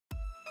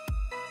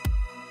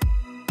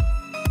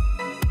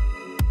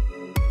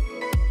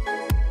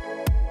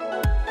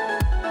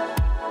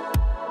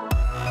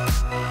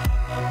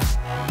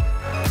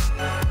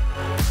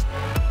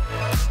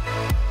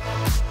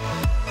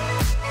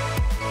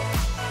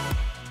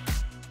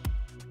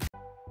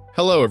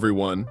Hello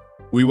everyone,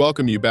 we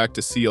welcome you back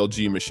to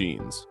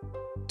clgmachines.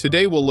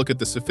 Today we'll look at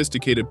the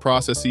sophisticated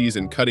processes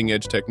and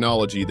cutting-edge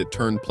technology that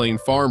turn plain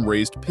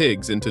farm-raised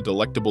pigs into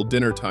delectable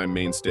dinner-time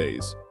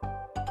mainstays.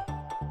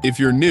 If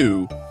you're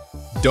new,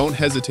 don't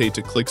hesitate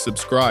to click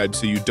subscribe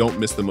so you don't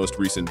miss the most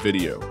recent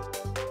video.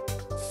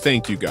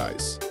 Thank you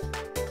guys.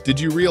 Did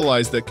you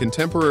realize that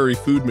contemporary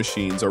food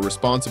machines are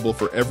responsible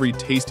for every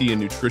tasty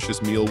and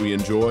nutritious meal we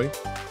enjoy?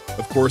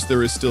 Of course,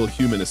 there is still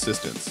human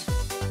assistance.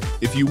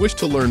 If you wish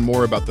to learn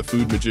more about the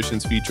food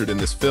magicians featured in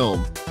this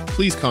film,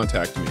 please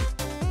contact me.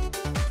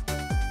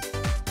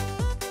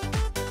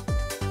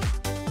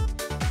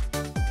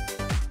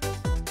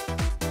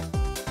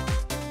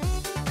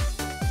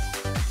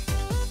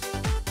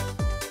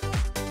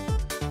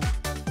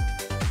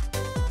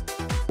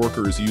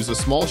 Workers use a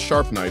small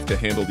sharp knife to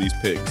handle these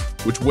pigs,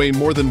 which weigh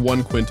more than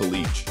 1 quintal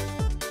each.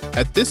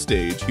 At this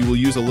stage, he will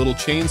use a little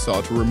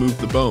chainsaw to remove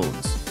the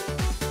bones.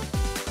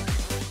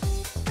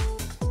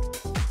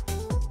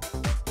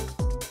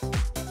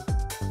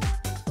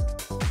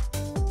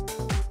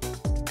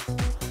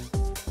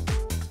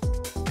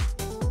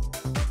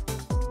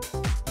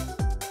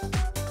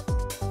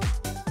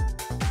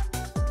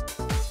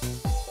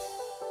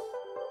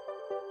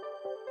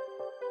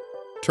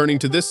 Turning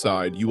to this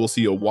side, you will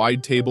see a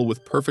wide table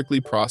with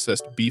perfectly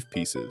processed beef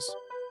pieces.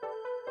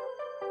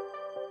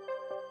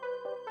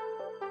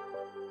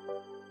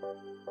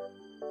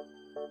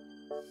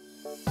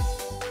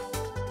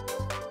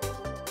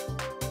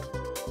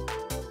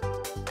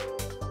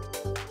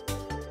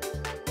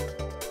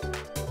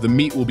 The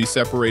meat will be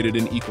separated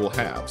in equal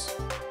halves.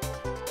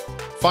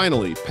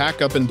 Finally,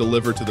 pack up and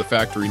deliver to the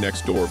factory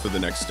next door for the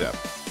next step.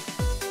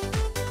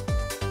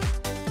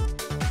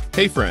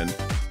 Hey friend,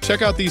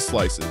 check out these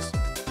slices.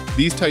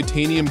 These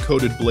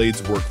titanium-coated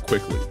blades work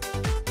quickly.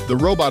 The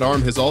robot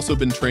arm has also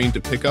been trained to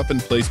pick up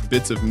and place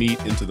bits of meat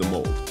into the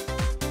mold.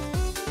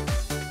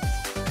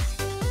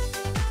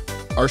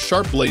 Our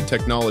sharp blade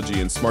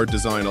technology and smart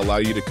design allow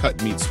you to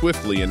cut meat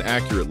swiftly and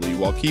accurately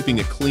while keeping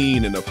it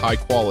clean and of high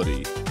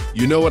quality.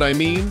 You know what I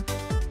mean?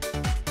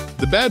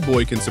 The bad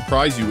boy can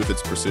surprise you with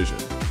its precision.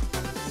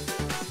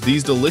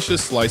 These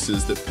delicious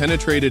slices that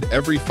penetrated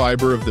every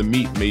fiber of the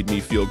meat made me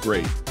feel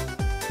great.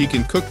 He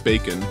can cook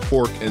bacon,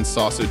 pork, and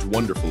sausage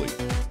wonderfully.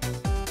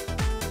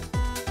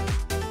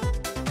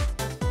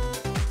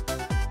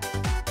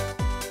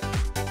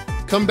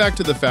 Come back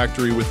to the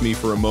factory with me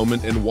for a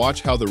moment and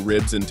watch how the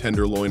ribs and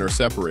tenderloin are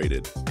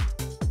separated.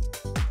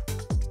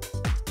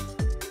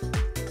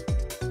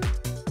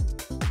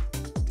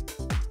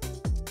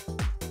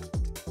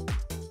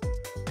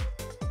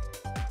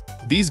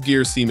 These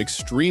gears seem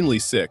extremely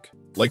sick,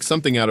 like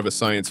something out of a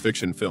science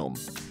fiction film.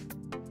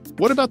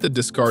 What about the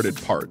discarded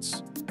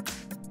parts?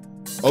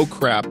 Oh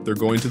crap, they're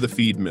going to the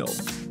feed mill.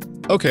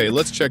 Okay,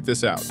 let's check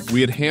this out.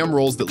 We had ham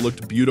rolls that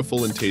looked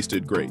beautiful and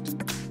tasted great.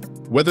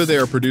 Whether they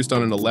are produced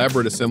on an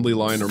elaborate assembly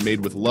line or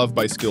made with love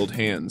by skilled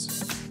hands,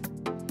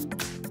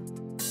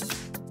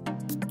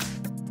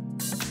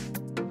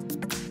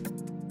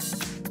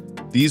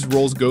 these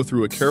rolls go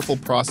through a careful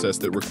process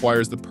that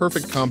requires the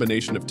perfect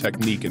combination of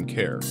technique and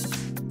care.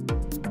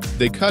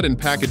 They cut and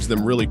package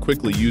them really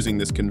quickly using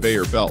this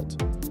conveyor belt.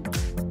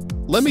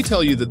 Let me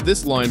tell you that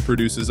this line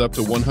produces up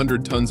to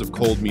 100 tons of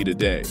cold meat a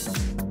day.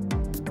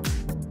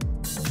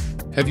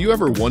 Have you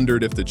ever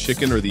wondered if the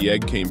chicken or the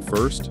egg came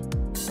first?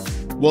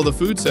 Well, the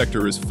food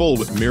sector is full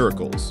with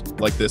miracles,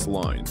 like this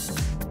line.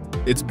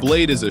 Its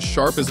blade is as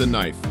sharp as a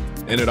knife,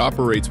 and it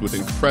operates with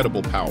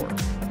incredible power.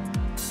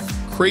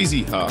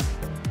 Crazy, huh?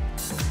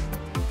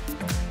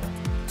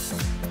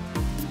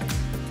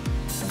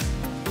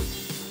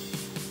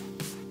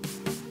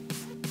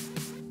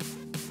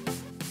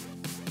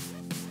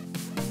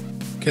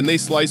 Can they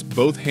slice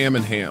both ham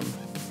and ham?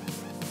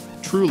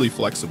 Truly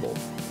flexible.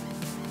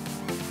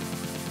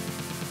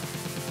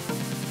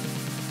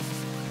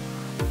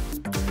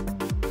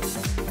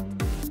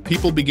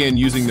 People began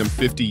using them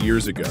 50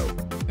 years ago,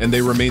 and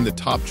they remain the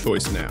top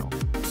choice now.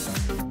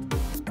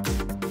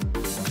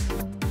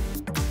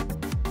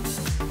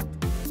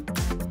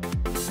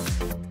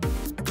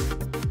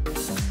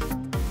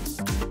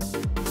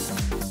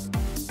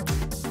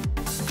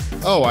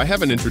 Oh, I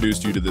haven't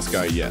introduced you to this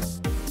guy yet.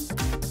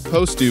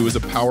 Postu is a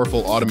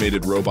powerful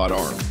automated robot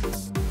arm.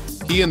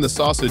 He and the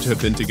sausage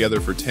have been together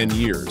for 10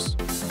 years.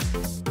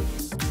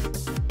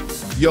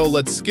 Yo,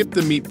 let's skip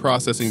the meat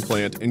processing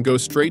plant and go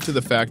straight to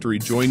the factory.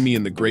 Join me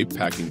in the grape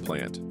packing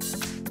plant.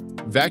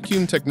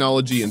 Vacuum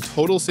technology and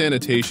total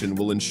sanitation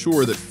will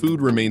ensure that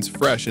food remains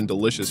fresh and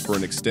delicious for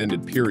an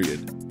extended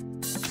period.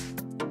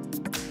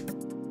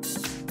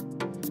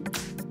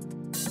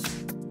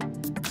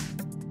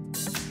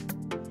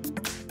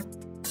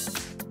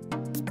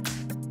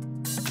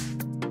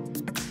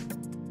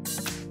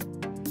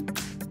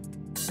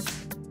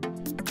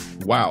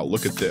 Wow,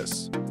 look at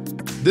this.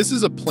 This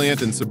is a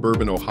plant in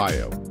suburban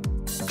Ohio.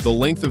 The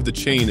length of the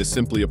chain is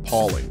simply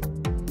appalling.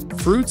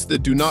 Fruits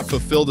that do not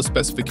fulfill the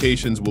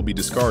specifications will be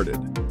discarded.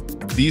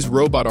 These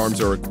robot arms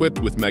are equipped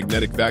with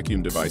magnetic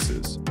vacuum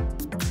devices.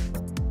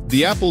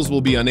 The apples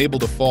will be unable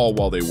to fall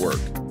while they work.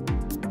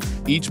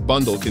 Each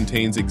bundle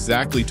contains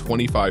exactly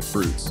 25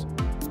 fruits.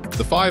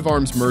 The 5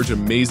 arms merge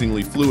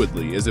amazingly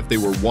fluidly, as if they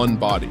were one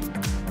body.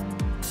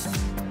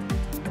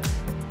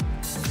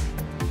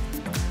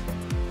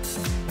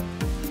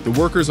 The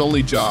worker's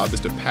only job is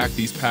to pack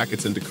these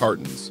packets into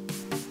cartons.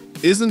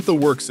 Isn't the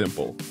work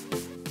simple?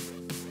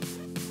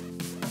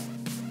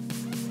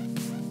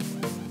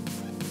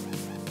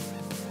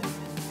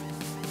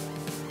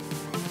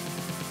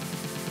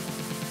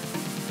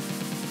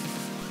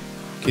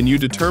 Can you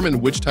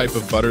determine which type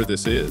of butter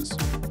this is?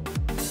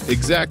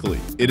 Exactly,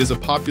 it is a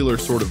popular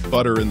sort of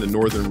butter in the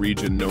northern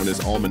region known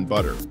as almond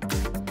butter,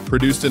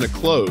 produced in a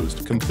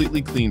closed,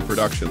 completely clean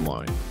production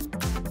line.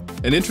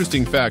 An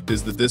interesting fact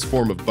is that this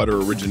form of butter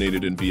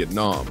originated in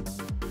Vietnam.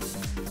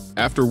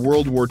 After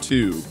World War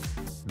II,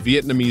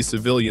 Vietnamese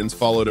civilians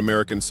followed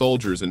American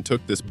soldiers and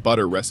took this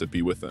butter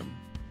recipe with them.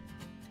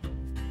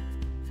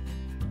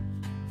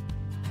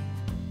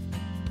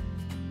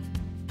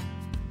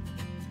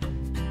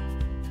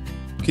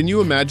 Can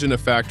you imagine a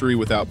factory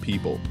without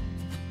people?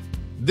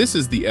 This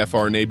is the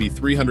FR Navy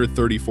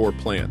 334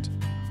 plant.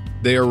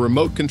 They are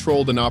remote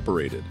controlled and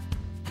operated.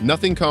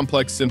 Nothing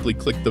complex, simply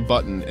click the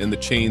button and the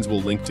chains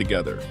will link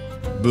together.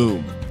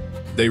 Boom.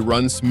 They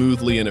run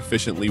smoothly and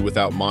efficiently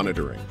without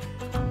monitoring.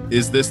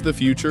 Is this the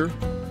future?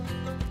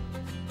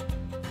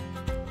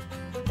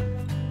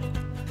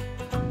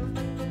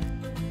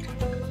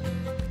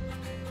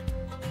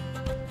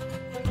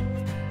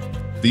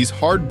 These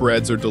hard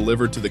breads are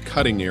delivered to the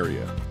cutting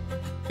area.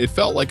 It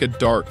felt like a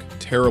dark,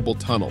 terrible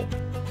tunnel.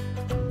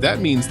 That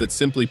means that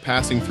simply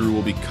passing through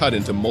will be cut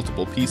into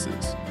multiple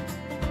pieces.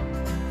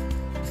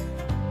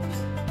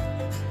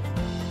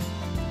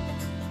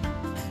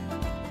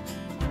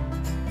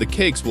 The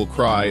cakes will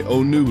cry,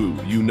 "Oh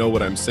no, you know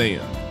what I'm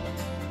saying."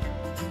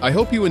 I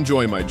hope you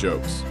enjoy my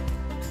jokes.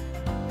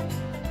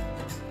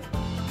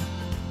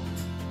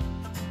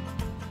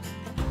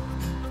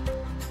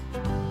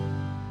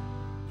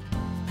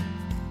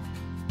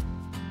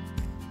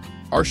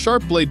 Our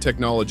sharp blade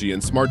technology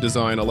and smart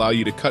design allow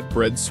you to cut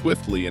bread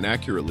swiftly and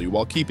accurately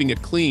while keeping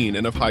it clean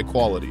and of high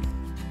quality.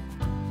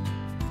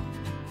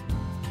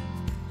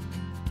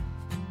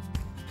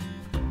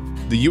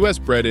 The US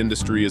bread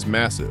industry is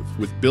massive,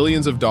 with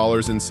billions of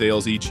dollars in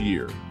sales each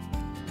year.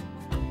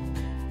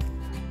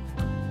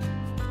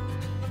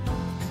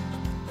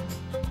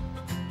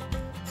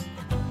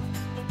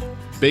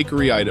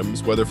 Bakery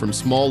items, whether from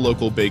small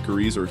local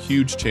bakeries or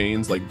huge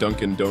chains like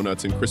Dunkin'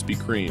 Donuts and Krispy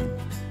Kreme,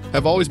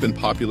 have always been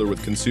popular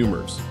with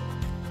consumers.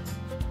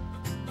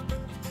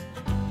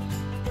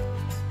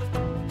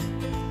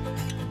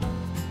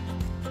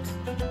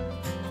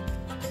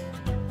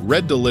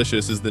 Red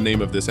Delicious is the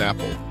name of this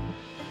apple.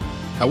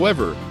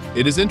 However,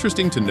 it is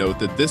interesting to note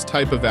that this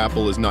type of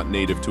apple is not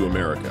native to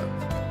America.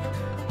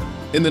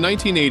 In the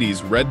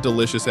 1980s, Red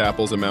Delicious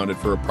apples amounted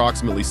for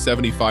approximately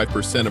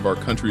 75% of our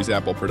country's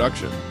apple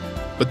production,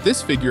 but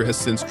this figure has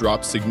since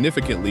dropped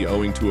significantly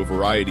owing to a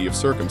variety of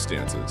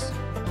circumstances.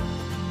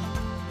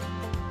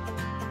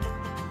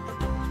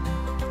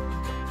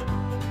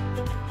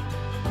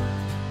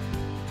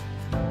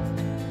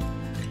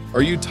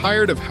 Are you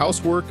tired of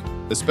housework,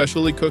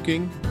 especially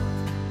cooking?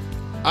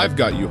 I've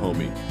got you,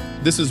 homie.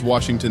 This is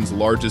Washington's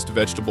largest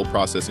vegetable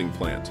processing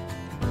plant.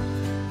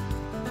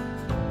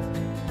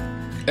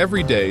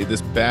 Every day,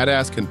 this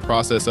badass can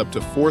process up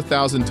to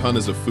 4,000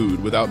 tons of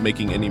food without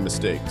making any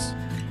mistakes.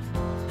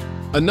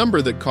 A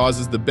number that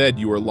causes the bed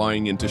you are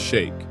lying in to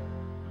shake.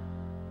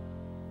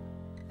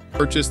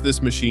 Purchase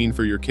this machine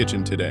for your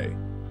kitchen today.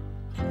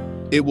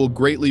 It will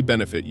greatly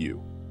benefit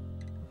you.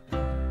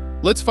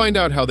 Let's find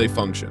out how they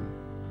function.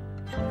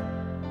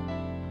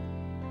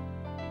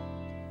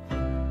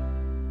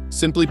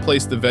 Simply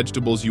place the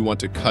vegetables you want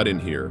to cut in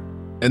here,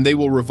 and they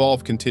will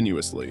revolve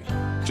continuously,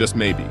 just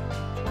maybe.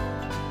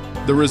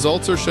 The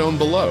results are shown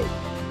below.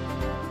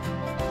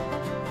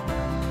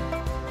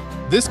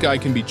 This guy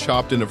can be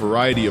chopped in a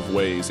variety of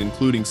ways,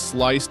 including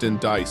sliced and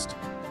diced.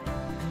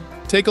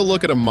 Take a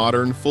look at a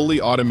modern,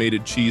 fully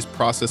automated cheese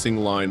processing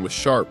line with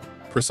sharp,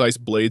 precise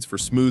blades for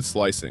smooth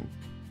slicing.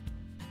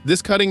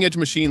 This cutting-edge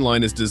machine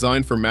line is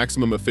designed for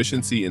maximum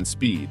efficiency and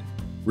speed,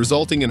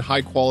 resulting in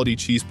high-quality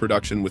cheese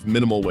production with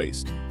minimal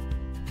waste.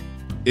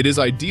 It is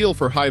ideal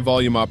for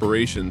high-volume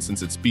operations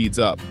since it speeds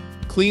up,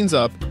 cleans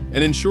up,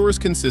 and ensures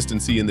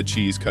consistency in the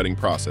cheese cutting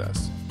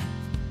process.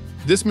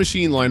 This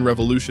machine line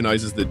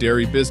revolutionizes the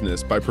dairy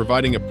business by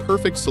providing a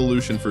perfect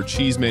solution for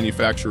cheese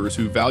manufacturers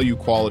who value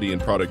quality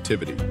and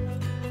productivity.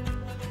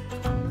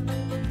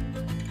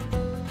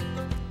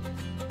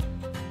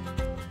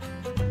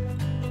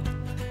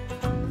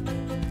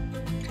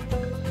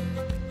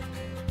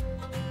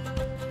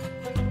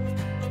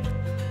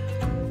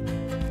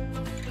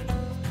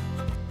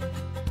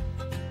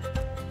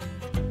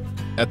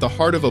 At the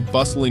heart of a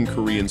bustling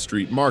Korean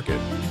street market,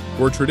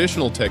 where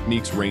traditional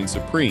techniques reign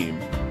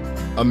supreme,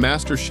 a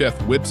master chef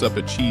whips up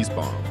a cheese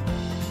bomb.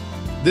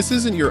 This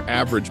isn't your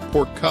average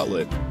pork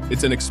cutlet,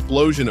 it's an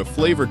explosion of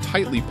flavor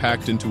tightly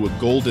packed into a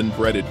golden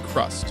breaded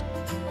crust.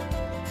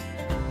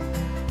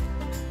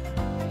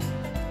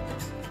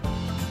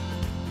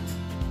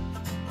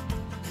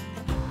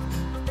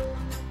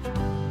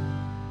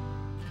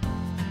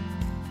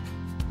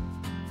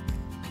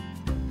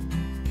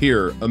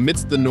 Here,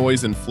 amidst the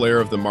noise and flare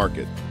of the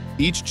market,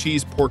 each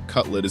cheese pork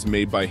cutlet is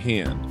made by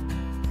hand,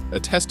 a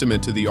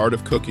testament to the art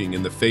of cooking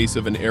in the face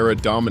of an era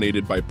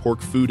dominated by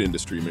pork food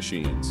industry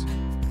machines.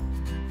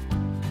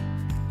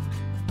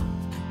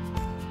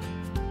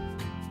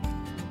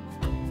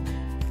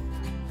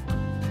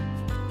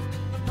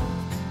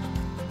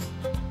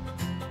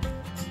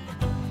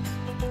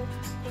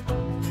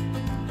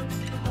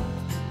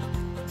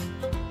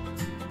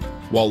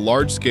 While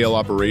large-scale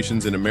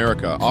operations in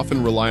America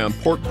often rely on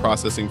pork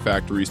processing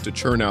factories to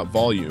churn out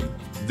volume,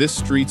 this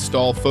street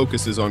stall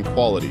focuses on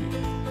quality.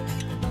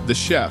 The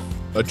chef,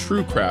 a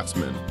true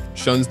craftsman,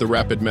 shuns the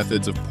rapid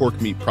methods of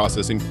pork meat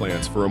processing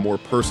plants for a more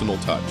personal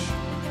touch.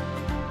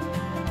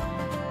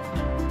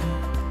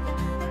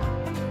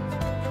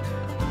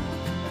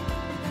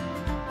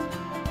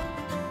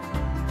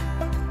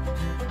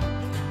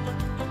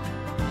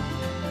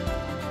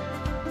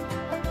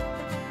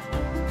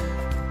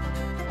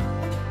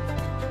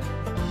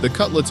 The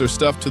cutlets are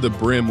stuffed to the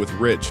brim with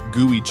rich,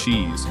 gooey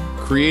cheese,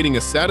 creating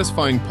a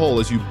satisfying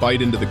pull as you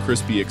bite into the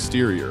crispy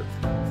exterior.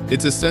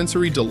 It's a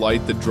sensory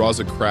delight that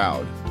draws a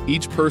crowd,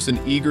 each person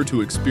eager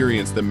to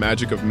experience the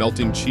magic of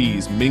melting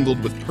cheese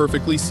mingled with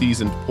perfectly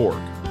seasoned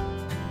pork.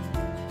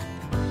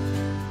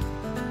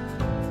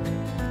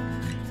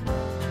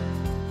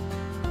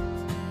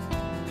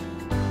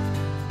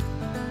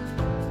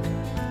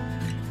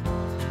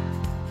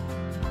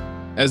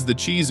 As the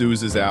cheese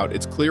oozes out,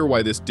 it's clear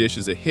why this dish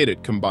is a hit.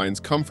 It combines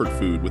comfort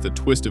food with a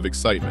twist of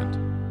excitement.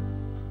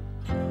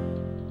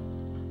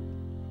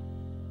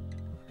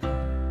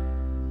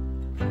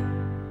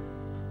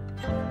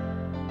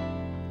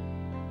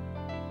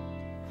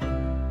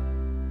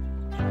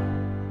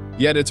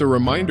 Yet it's a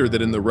reminder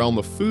that in the realm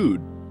of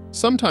food,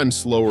 sometimes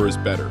slower is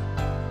better.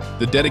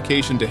 The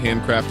dedication to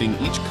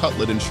handcrafting each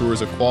cutlet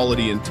ensures a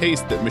quality and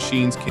taste that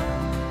machines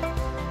can't.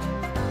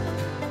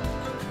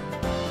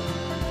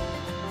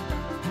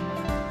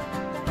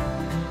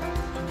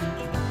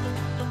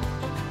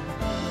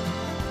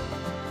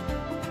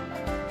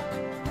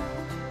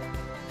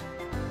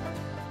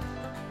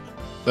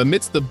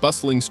 Amidst the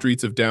bustling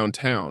streets of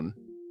downtown,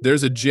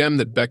 there's a gem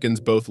that beckons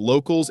both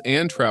locals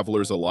and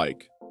travelers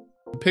alike.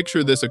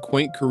 Picture this: a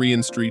quaint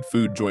Korean street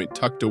food joint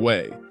tucked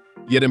away,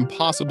 yet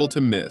impossible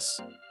to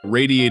miss,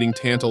 radiating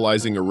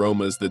tantalizing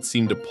aromas that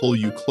seem to pull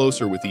you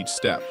closer with each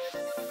step.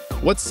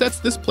 What sets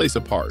this place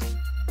apart?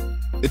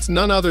 It's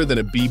none other than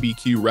a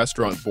BBQ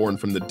restaurant born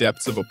from the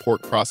depths of a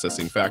pork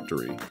processing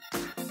factory.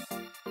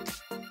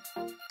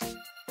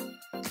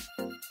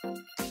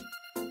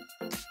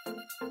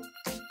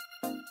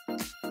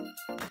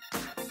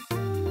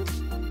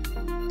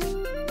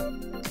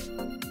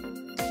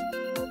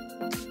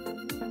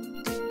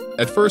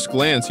 At first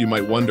glance, you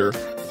might wonder,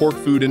 pork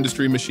food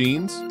industry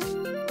machines?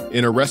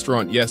 In a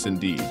restaurant, yes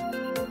indeed.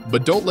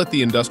 But don't let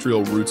the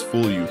industrial roots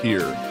fool you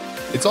here.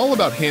 It's all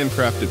about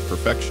handcrafted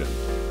perfection.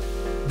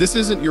 This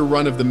isn't your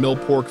run-of-the-mill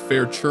pork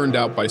fare churned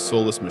out by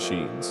soulless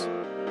machines.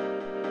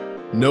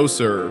 No,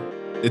 sir.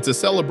 It's a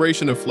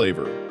celebration of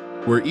flavor,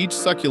 where each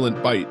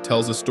succulent bite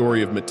tells a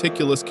story of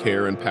meticulous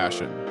care and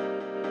passion.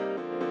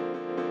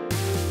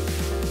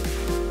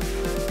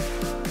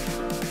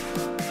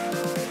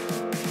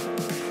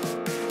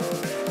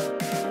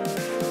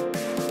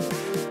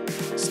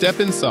 Step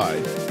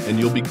inside, and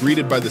you'll be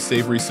greeted by the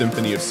savory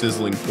symphony of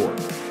sizzling pork,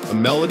 a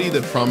melody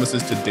that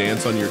promises to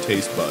dance on your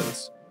taste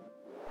buds.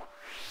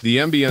 The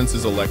ambience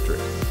is electric,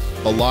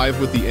 alive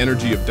with the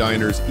energy of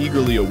diners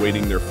eagerly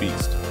awaiting their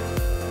feast.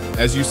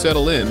 As you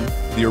settle in,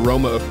 the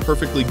aroma of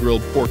perfectly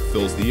grilled pork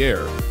fills the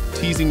air,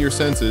 teasing your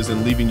senses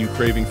and leaving you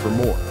craving for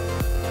more.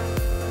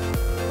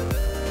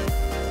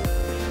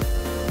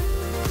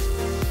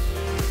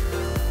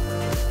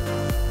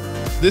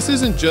 This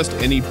isn't just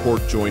any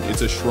pork joint,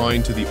 it's a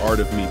shrine to the art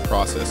of meat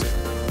processing.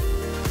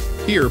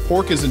 Here,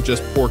 pork isn't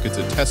just pork, it's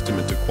a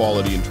testament to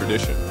quality and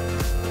tradition.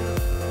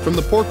 From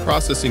the pork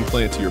processing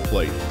plant to your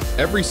plate,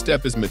 every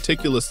step is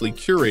meticulously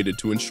curated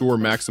to ensure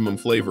maximum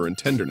flavor and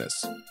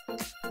tenderness.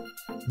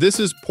 This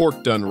is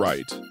pork done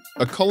right,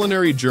 a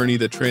culinary journey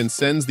that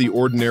transcends the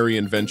ordinary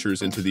and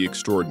ventures into the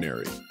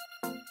extraordinary.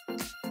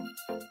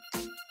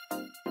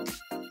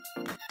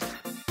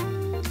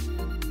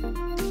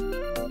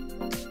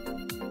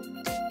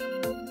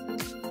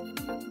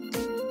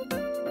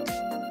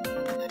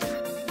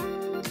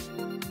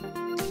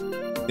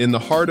 In the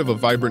heart of a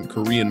vibrant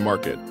Korean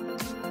market,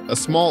 a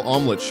small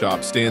omelet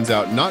shop stands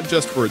out not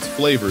just for its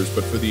flavors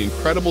but for the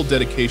incredible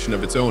dedication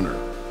of its owner,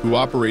 who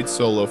operates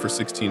solo for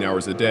 16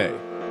 hours a day.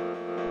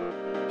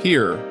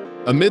 Here,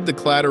 amid the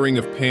clattering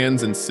of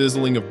pans and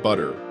sizzling of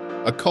butter,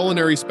 a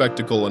culinary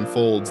spectacle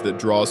unfolds that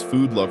draws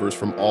food lovers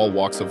from all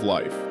walks of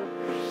life.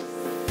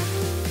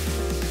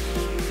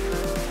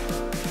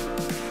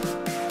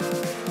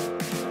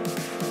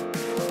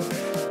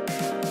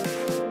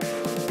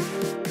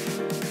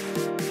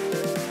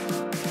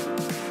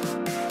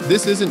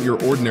 This isn't your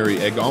ordinary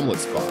egg omelet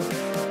spot.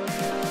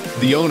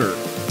 The owner,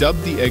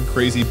 dubbed the Egg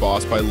Crazy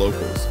Boss by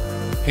locals,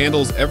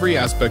 handles every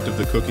aspect of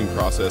the cooking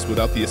process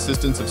without the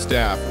assistance of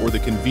staff or the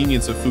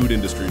convenience of food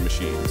industry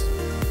machines.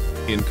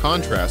 in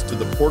contrast to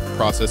the pork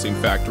processing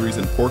factories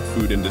and pork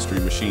food industry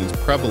machines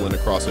prevalent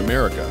across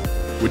America,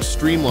 which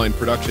streamline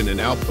production and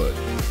output.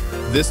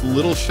 This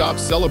little shop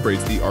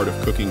celebrates the art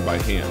of cooking by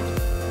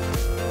hand.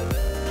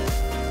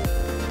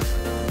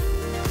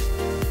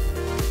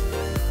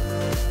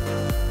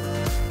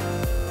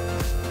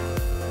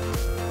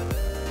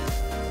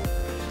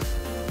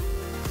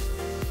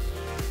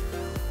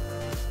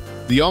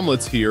 The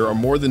omelets here are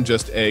more than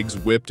just eggs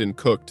whipped and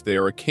cooked. They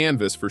are a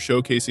canvas for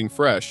showcasing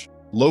fresh,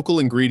 local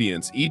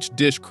ingredients, each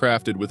dish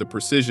crafted with a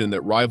precision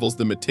that rivals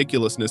the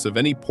meticulousness of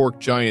any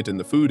pork giant in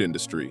the food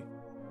industry.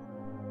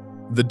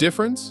 The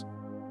difference?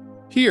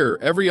 Here,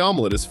 every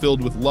omelet is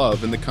filled with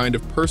love and the kind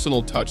of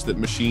personal touch that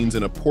machines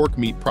in a pork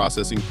meat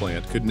processing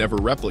plant could never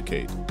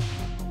replicate.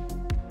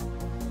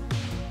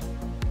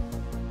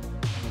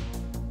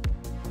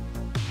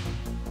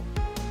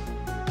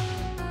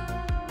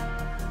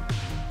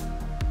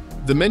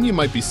 The menu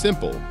might be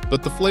simple,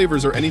 but the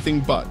flavors are anything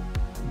but.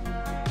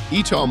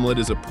 Each omelet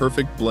is a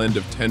perfect blend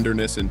of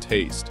tenderness and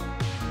taste,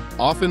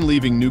 often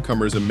leaving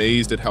newcomers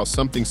amazed at how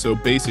something so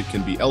basic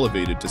can be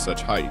elevated to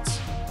such heights.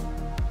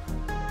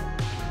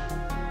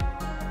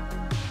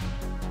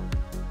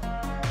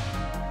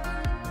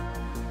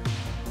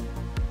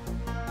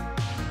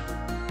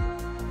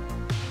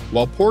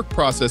 While pork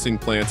processing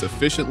plants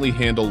efficiently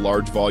handle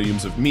large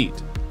volumes of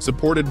meat,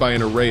 supported by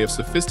an array of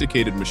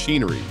sophisticated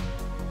machinery,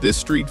 this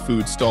street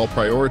food stall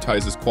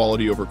prioritizes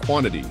quality over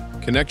quantity,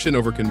 connection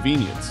over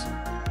convenience.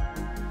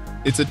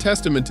 It's a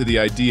testament to the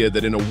idea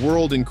that in a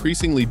world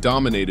increasingly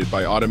dominated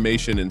by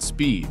automation and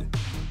speed,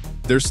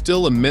 there's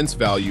still immense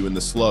value in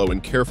the slow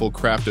and careful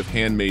craft of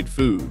handmade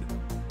food.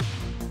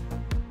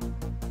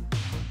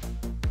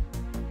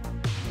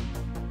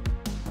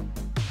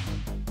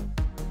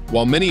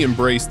 While many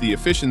embrace the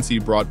efficiency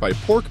brought by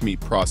pork meat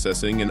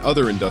processing and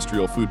other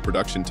industrial food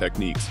production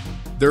techniques,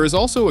 there is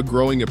also a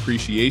growing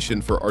appreciation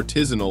for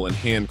artisanal and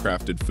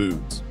handcrafted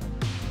foods.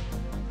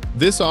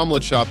 This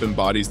omelet shop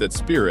embodies that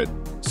spirit,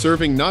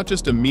 serving not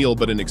just a meal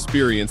but an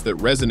experience that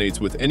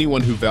resonates with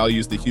anyone who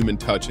values the human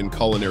touch in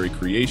culinary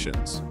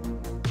creations.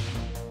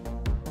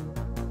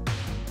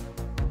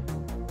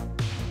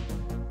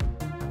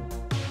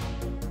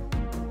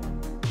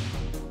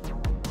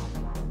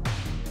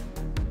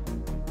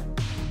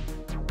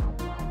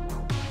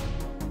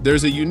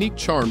 There's a unique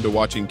charm to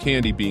watching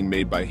candy being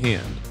made by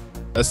hand,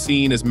 a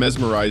scene as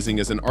mesmerizing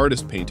as an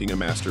artist painting a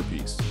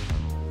masterpiece.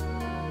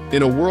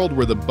 In a world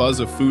where the buzz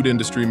of food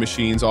industry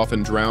machines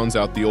often drowns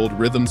out the old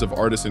rhythms of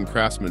artisan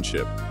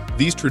craftsmanship,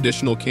 these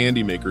traditional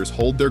candy makers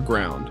hold their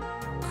ground,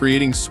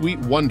 creating sweet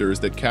wonders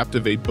that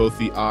captivate both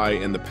the eye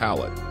and the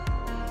palate.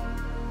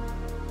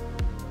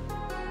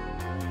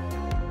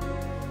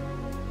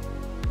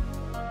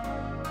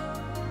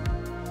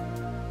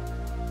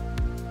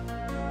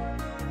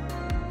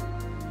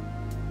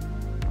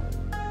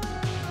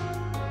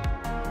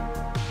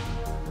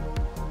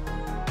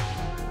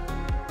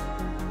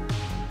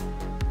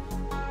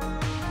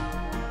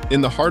 In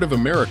the heart of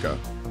America,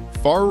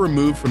 far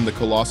removed from the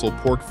colossal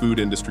pork food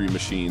industry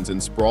machines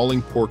and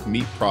sprawling pork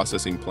meat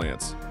processing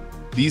plants,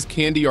 these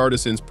candy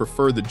artisans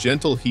prefer the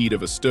gentle heat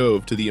of a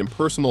stove to the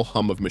impersonal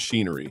hum of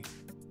machinery.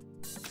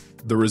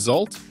 The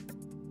result?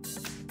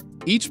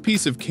 Each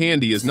piece of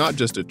candy is not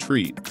just a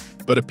treat,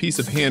 but a piece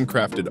of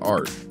handcrafted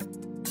art.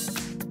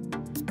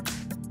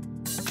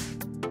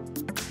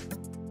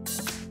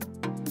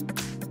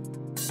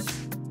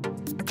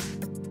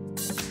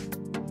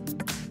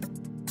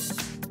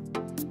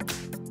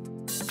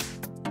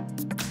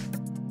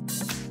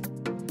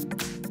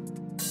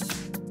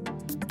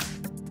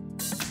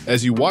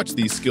 As you watch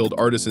these skilled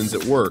artisans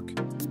at work,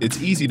 it's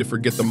easy to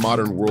forget the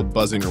modern world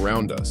buzzing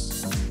around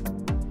us.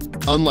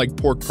 Unlike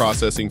pork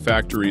processing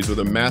factories or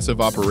the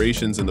massive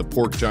operations in the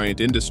pork giant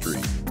industry,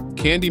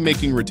 candy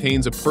making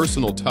retains a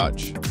personal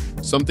touch,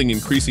 something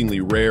increasingly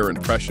rare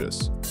and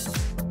precious.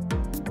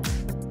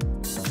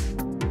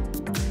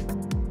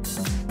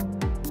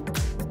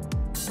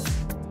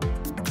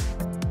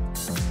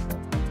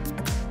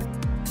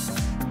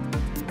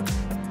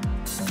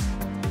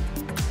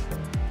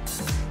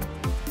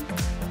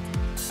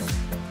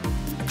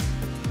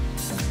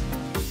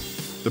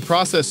 The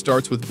process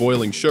starts with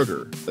boiling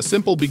sugar, a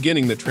simple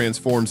beginning that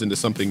transforms into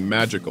something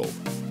magical.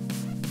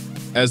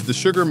 As the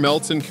sugar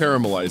melts and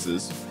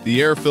caramelizes,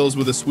 the air fills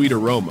with a sweet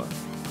aroma,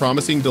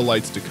 promising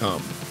delights to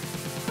come.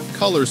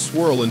 Colors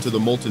swirl into the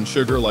molten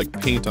sugar like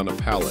paint on a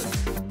palette,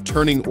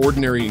 turning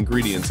ordinary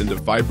ingredients into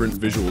vibrant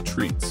visual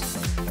treats.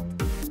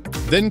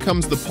 Then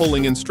comes the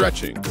pulling and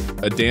stretching,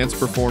 a dance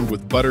performed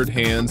with buttered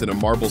hands and a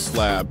marble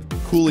slab,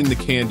 cooling the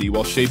candy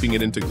while shaping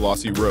it into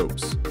glossy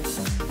ropes.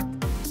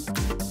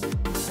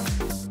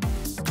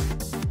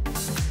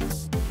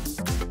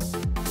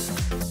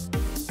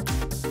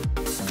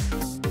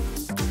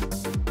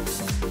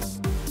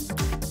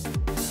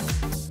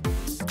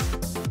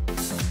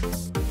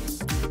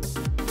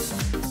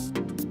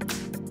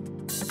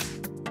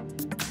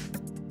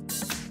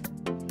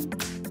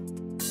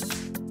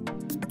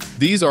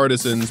 These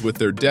artisans, with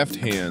their deft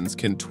hands,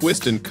 can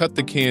twist and cut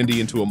the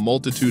candy into a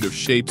multitude of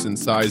shapes and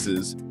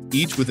sizes,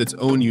 each with its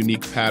own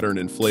unique pattern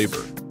and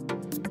flavor.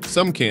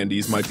 Some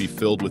candies might be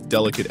filled with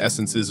delicate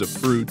essences of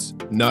fruits,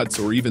 nuts,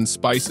 or even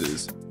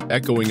spices,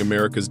 echoing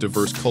America's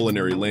diverse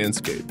culinary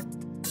landscape.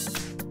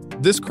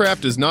 This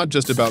craft is not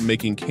just about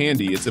making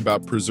candy, it's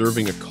about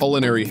preserving a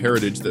culinary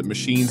heritage that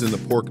machines in the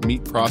pork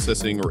meat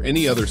processing or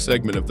any other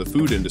segment of the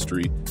food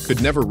industry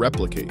could never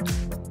replicate.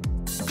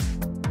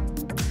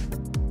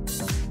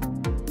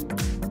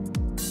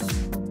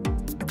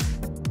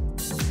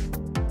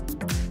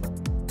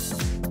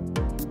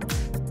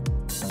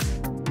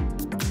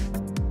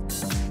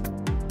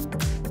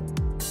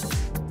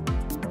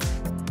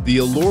 The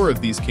allure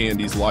of these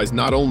candies lies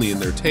not only in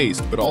their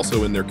taste, but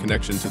also in their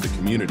connection to the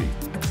community.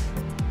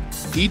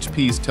 Each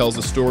piece tells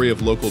a story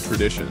of local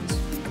traditions,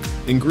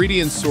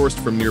 ingredients sourced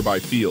from nearby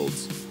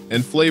fields,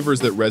 and flavors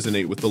that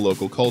resonate with the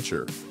local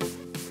culture.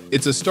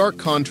 It's a stark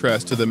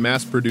contrast to the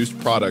mass-produced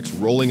products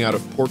rolling out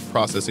of pork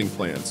processing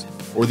plants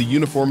or the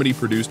uniformity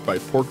produced by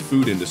pork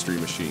food industry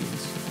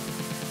machines.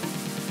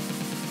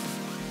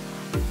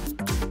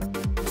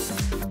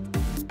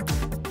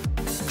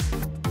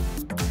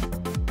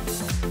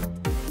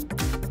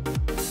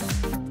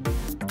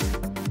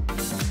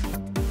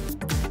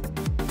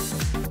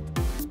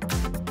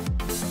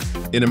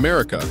 In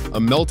America, a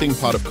melting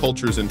pot of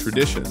cultures and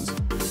traditions,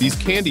 these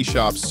candy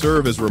shops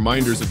serve as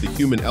reminders of the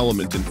human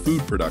element in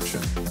food production.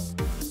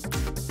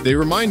 They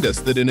remind us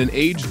that in an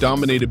age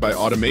dominated by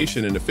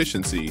automation and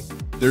efficiency,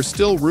 there's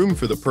still room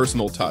for the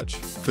personal touch,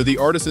 for the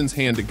artisan's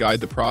hand to guide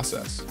the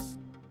process.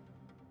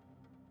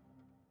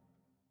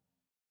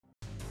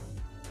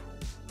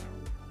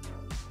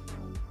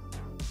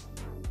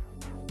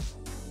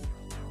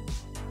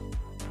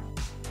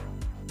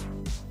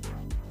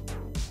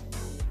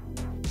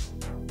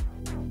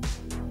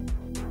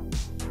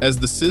 As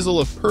the sizzle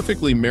of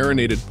perfectly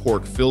marinated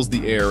pork fills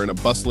the air in a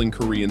bustling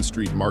Korean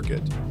street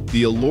market,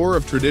 the allure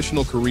of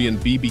traditional Korean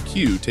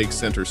BBQ takes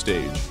center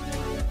stage.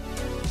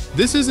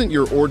 This isn't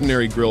your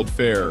ordinary grilled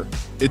fare,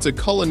 it's a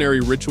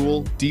culinary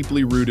ritual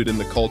deeply rooted in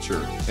the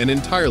culture and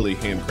entirely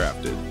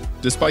handcrafted,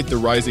 despite the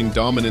rising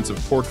dominance of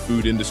pork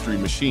food industry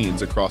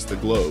machines across the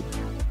globe.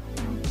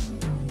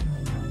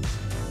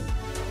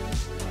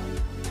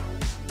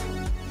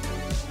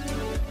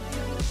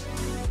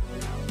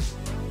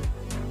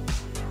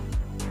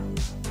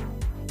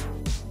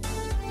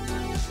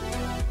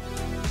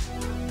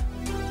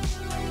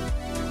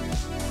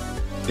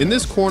 In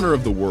this corner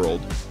of the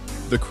world,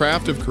 the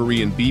craft of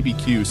Korean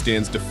BBQ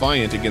stands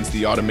defiant against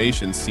the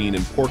automation seen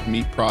in pork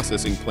meat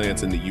processing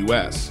plants in the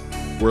US,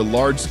 where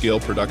large-scale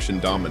production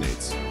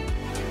dominates.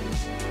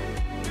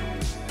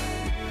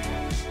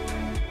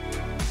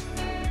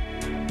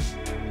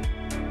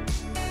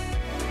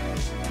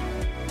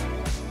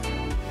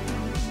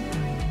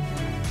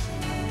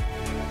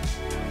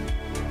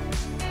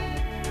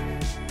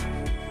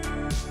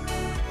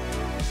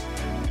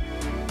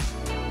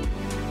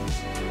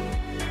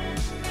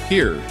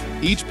 Here,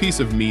 each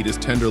piece of meat is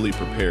tenderly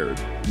prepared,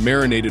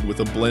 marinated with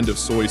a blend of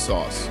soy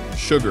sauce,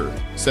 sugar,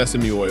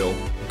 sesame oil,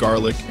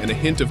 garlic, and a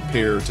hint of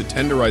pear to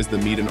tenderize the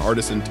meat, an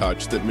artisan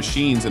touch that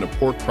machines in a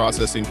pork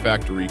processing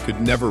factory could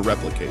never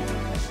replicate.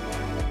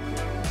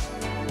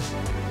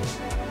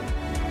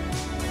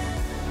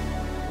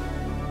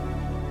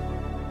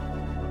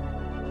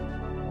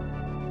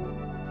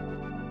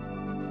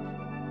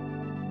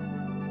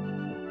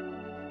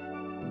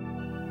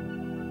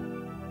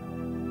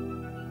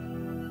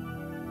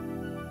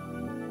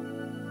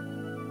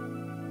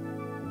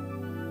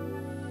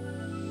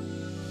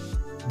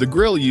 The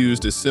grill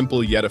used is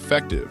simple yet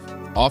effective,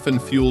 often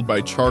fueled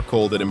by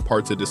charcoal that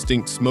imparts a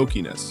distinct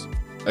smokiness,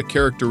 a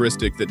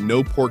characteristic that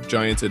no pork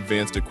giant's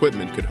advanced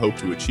equipment could hope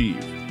to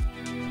achieve.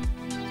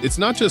 It's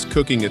not just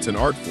cooking, it's an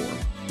art form,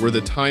 where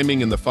the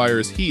timing and the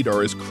fire's heat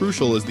are as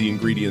crucial as the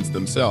ingredients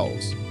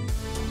themselves.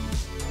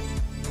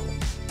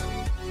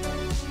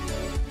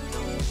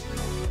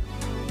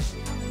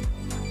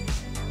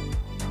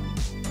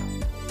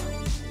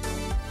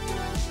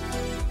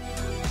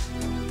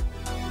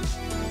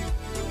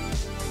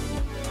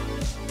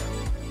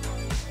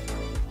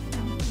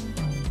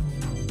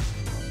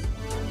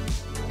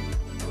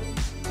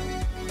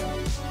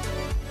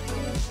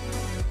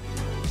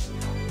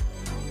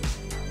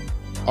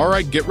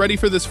 Alright, get ready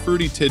for this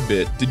fruity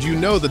tidbit. Did you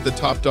know that the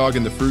top dog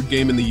in the fruit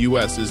game in the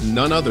US is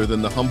none other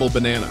than the humble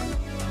banana?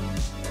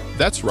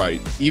 That's right,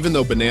 even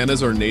though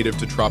bananas are native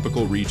to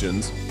tropical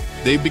regions,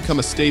 they've become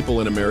a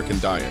staple in American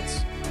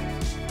diets.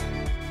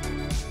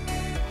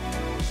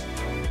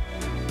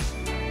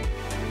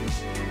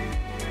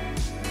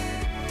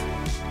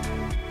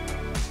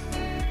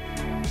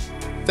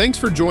 Thanks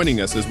for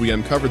joining us as we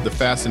uncovered the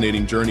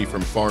fascinating journey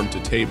from farm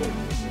to table.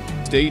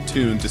 Stay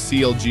tuned to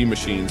CLG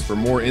Machines for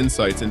more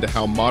insights into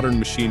how modern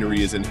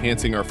machinery is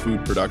enhancing our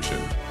food production.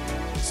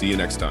 See you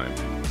next time.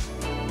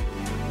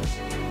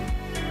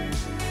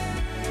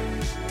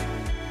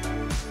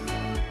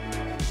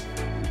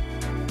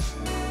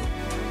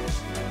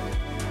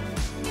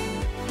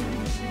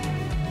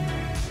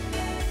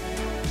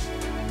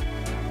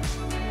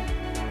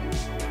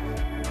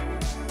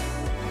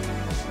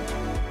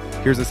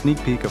 Here's a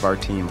sneak peek of our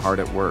team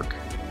hard at work.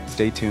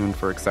 Stay tuned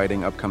for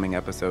exciting upcoming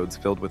episodes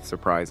filled with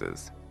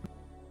surprises.